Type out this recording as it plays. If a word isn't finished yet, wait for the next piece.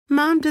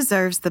Mom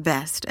deserves the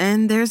best,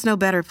 and there's no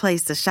better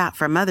place to shop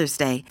for Mother's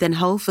Day than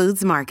Whole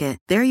Foods Market.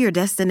 They're your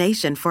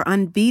destination for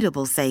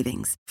unbeatable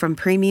savings, from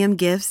premium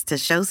gifts to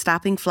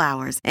show-stopping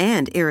flowers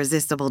and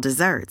irresistible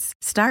desserts.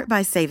 Start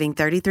by saving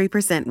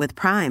 33% with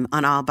Prime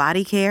on all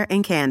body care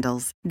and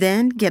candles.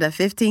 Then get a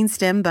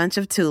 15-stem bunch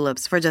of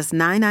tulips for just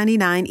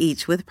 $9.99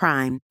 each with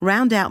Prime.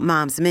 Round out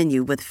Mom's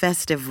menu with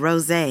festive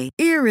rosé,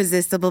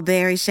 irresistible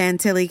berry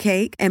chantilly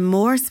cake, and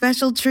more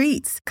special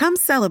treats. Come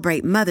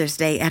celebrate Mother's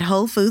Day at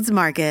Whole Foods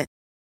Market.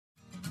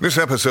 This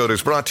episode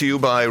is brought to you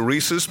by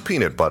Reese's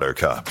Peanut Butter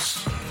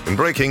Cups. In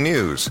breaking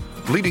news,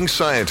 leading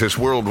scientists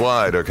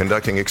worldwide are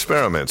conducting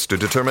experiments to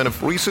determine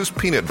if Reese's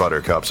Peanut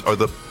Butter Cups are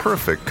the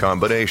perfect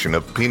combination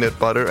of peanut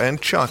butter and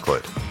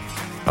chocolate.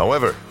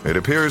 However, it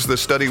appears the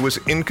study was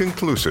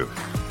inconclusive,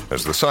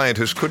 as the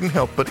scientists couldn't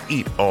help but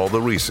eat all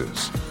the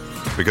Reese's.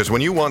 Because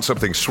when you want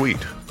something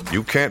sweet,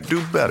 you can't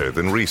do better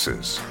than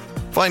Reese's.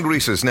 Find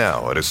Reese's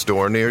now at a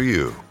store near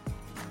you.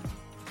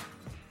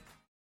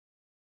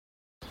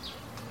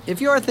 If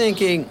you're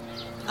thinking,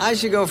 I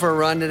should go for a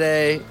run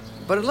today,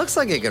 but it looks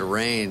like it could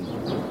rain,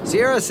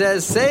 Sierra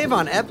says save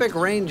on epic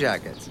rain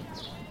jackets.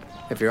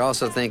 If you're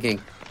also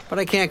thinking, but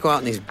I can't go out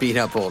in these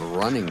beat-up old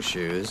running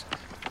shoes,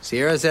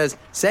 Sierra says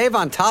save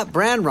on top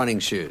brand running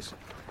shoes.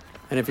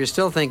 And if you're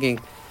still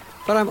thinking,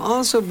 but I'm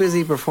also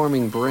busy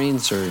performing brain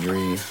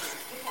surgery,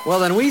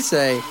 well then we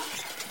say,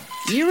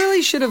 you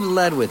really should have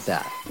led with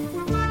that.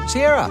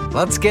 Sierra,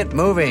 let's get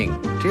moving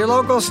to your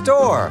local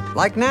store,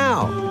 like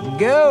now.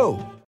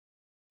 Go!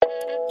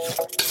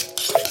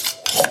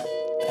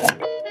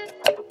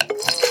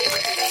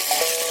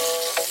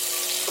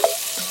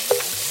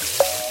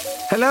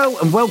 Hello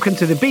and welcome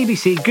to the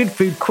BBC Good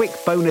Food Quick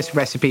Bonus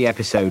Recipe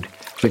episode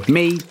with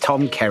me,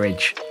 Tom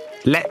Kerridge.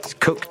 Let's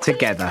cook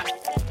together.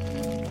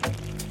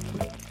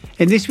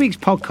 In this week's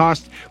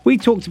podcast, we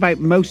talked about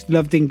most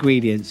loved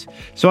ingredients,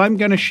 so I'm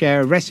going to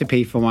share a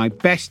recipe for my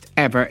best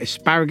ever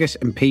asparagus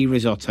and pea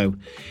risotto,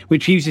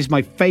 which uses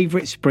my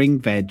favourite spring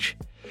veg.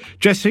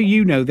 Just so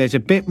you know, there's a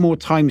bit more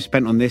time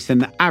spent on this than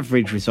the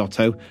average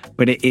risotto,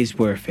 but it is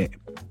worth it.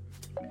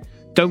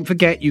 Don't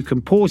forget you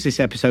can pause this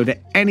episode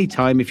at any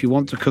time if you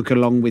want to cook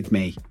along with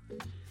me.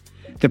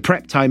 The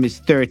prep time is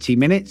 30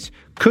 minutes,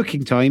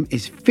 cooking time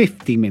is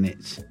 50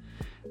 minutes.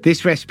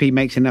 This recipe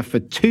makes enough for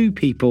 2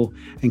 people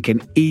and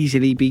can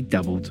easily be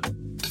doubled.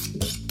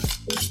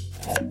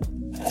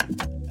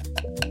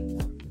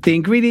 The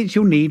ingredients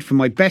you'll need for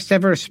my best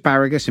ever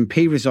asparagus and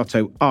pea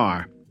risotto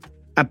are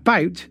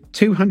about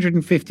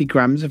 250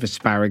 grams of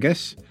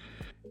asparagus,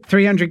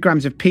 300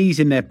 grams of peas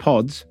in their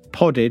pods,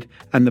 podded,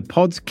 and the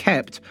pods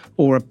kept,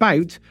 or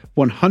about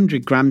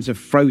 100 grams of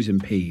frozen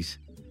peas.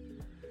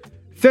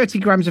 30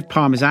 grams of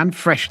parmesan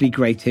freshly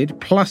grated,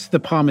 plus the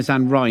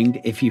parmesan rind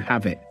if you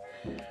have it.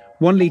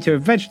 1 litre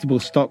of vegetable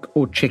stock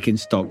or chicken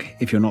stock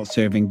if you're not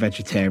serving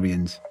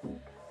vegetarians.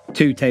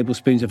 2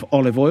 tablespoons of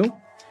olive oil,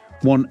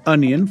 1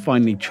 onion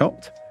finely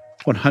chopped,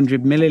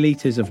 100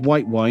 millilitres of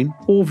white wine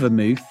or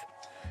vermouth,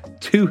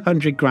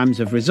 200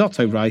 grams of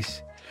risotto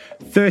rice,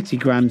 30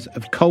 grams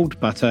of cold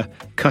butter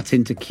cut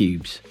into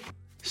cubes,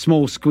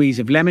 small squeeze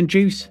of lemon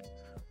juice,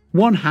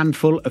 1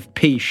 handful of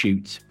pea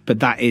shoots, but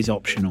that is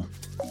optional.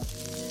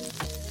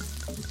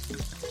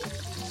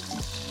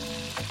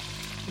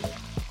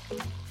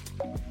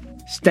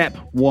 Step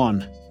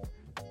 1.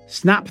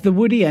 Snap the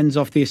woody ends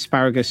off the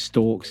asparagus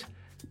stalks,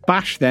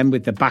 bash them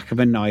with the back of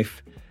a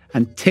knife,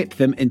 and tip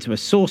them into a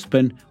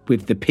saucepan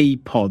with the pea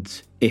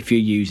pods, if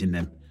you're using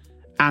them,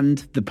 and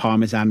the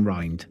parmesan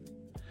rind.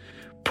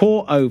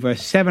 Pour over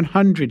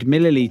 700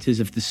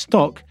 millilitres of the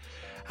stock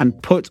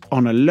and put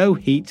on a low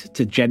heat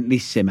to gently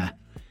simmer.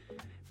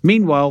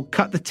 Meanwhile,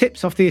 cut the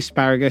tips off the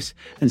asparagus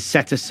and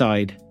set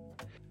aside,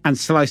 and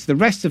slice the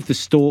rest of the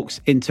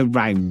stalks into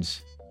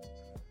rounds.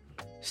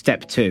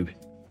 Step 2.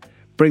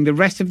 Bring the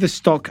rest of the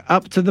stock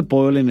up to the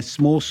boil in a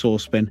small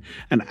saucepan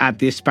and add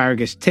the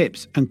asparagus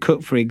tips and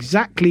cook for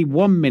exactly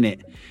 1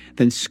 minute,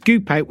 then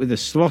scoop out with a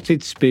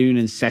slotted spoon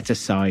and set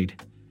aside.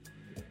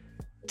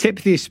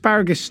 Tip the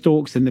asparagus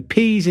stalks and the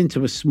peas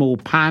into a small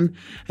pan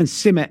and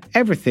simmer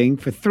everything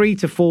for 3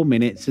 to 4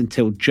 minutes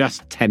until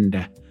just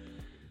tender.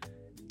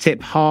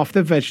 Tip half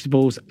the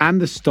vegetables and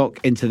the stock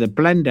into the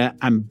blender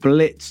and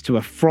blitz to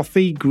a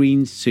frothy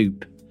green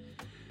soup.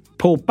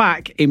 Pour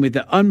back in with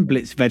the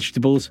unblitzed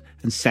vegetables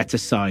and set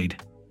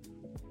aside.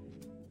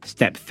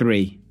 Step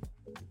 3.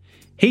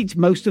 Heat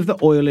most of the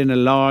oil in a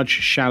large,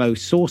 shallow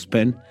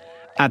saucepan.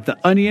 Add the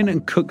onion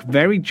and cook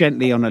very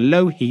gently on a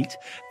low heat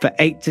for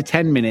 8 to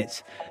 10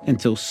 minutes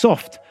until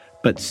soft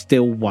but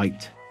still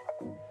white.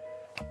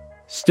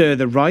 Stir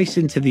the rice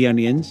into the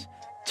onions,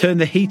 turn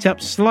the heat up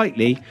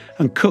slightly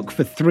and cook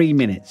for 3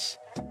 minutes,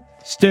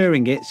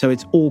 stirring it so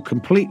it's all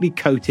completely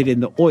coated in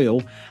the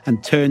oil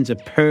and turns a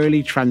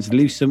pearly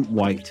translucent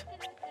white.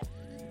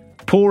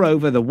 Pour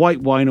over the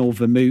white wine or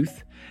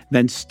vermouth,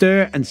 then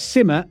stir and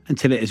simmer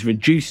until it is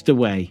reduced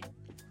away.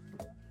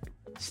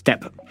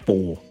 Step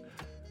 4.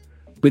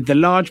 With the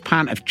large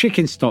pan of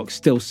chicken stock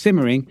still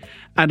simmering,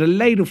 add a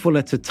ladleful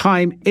at a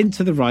time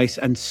into the rice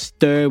and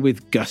stir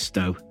with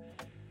gusto.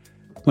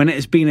 When it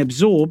has been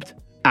absorbed,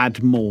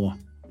 add more.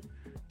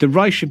 The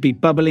rice should be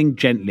bubbling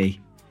gently.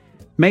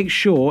 Make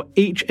sure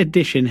each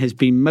addition has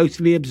been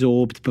mostly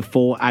absorbed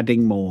before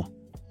adding more.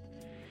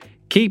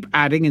 Keep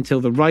adding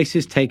until the rice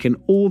has taken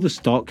all the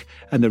stock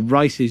and the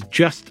rice is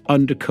just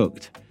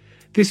undercooked.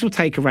 This will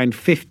take around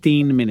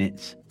 15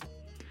 minutes.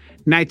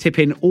 Now tip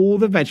in all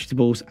the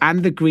vegetables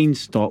and the green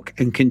stock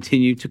and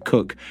continue to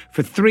cook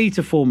for 3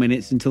 to 4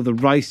 minutes until the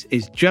rice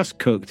is just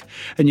cooked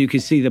and you can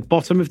see the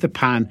bottom of the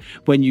pan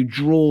when you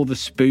draw the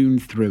spoon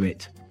through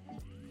it.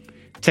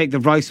 Take the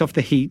rice off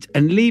the heat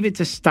and leave it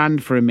to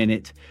stand for a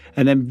minute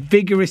and then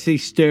vigorously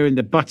stir in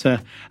the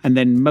butter and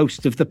then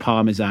most of the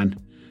parmesan,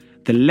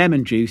 the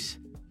lemon juice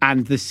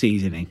and the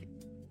seasoning.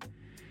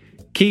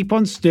 Keep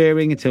on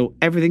stirring until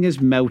everything has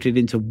melted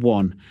into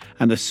one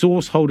and the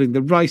sauce holding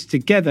the rice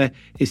together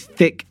is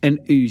thick and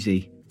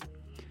oozy.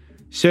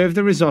 Serve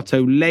the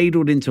risotto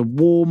ladled into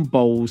warm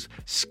bowls,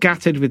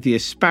 scattered with the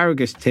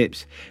asparagus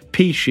tips,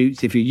 pea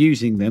shoots if you're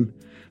using them,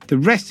 the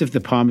rest of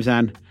the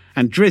parmesan,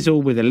 and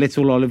drizzle with a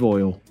little olive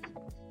oil.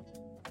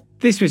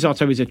 This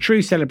risotto is a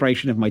true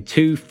celebration of my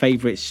 2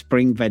 favourite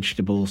spring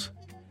vegetables.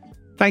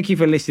 Thank you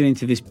for listening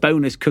to this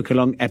bonus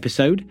cook-along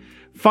episode.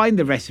 Find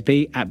the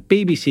recipe at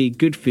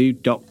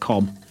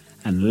bbcgoodfood.com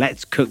and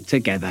let's cook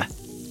together.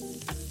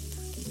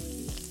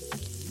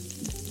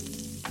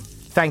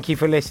 Thank you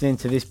for listening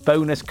to this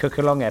bonus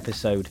cook-along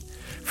episode.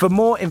 For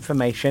more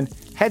information,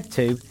 head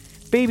to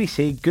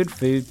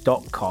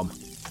bbcgoodfood.com.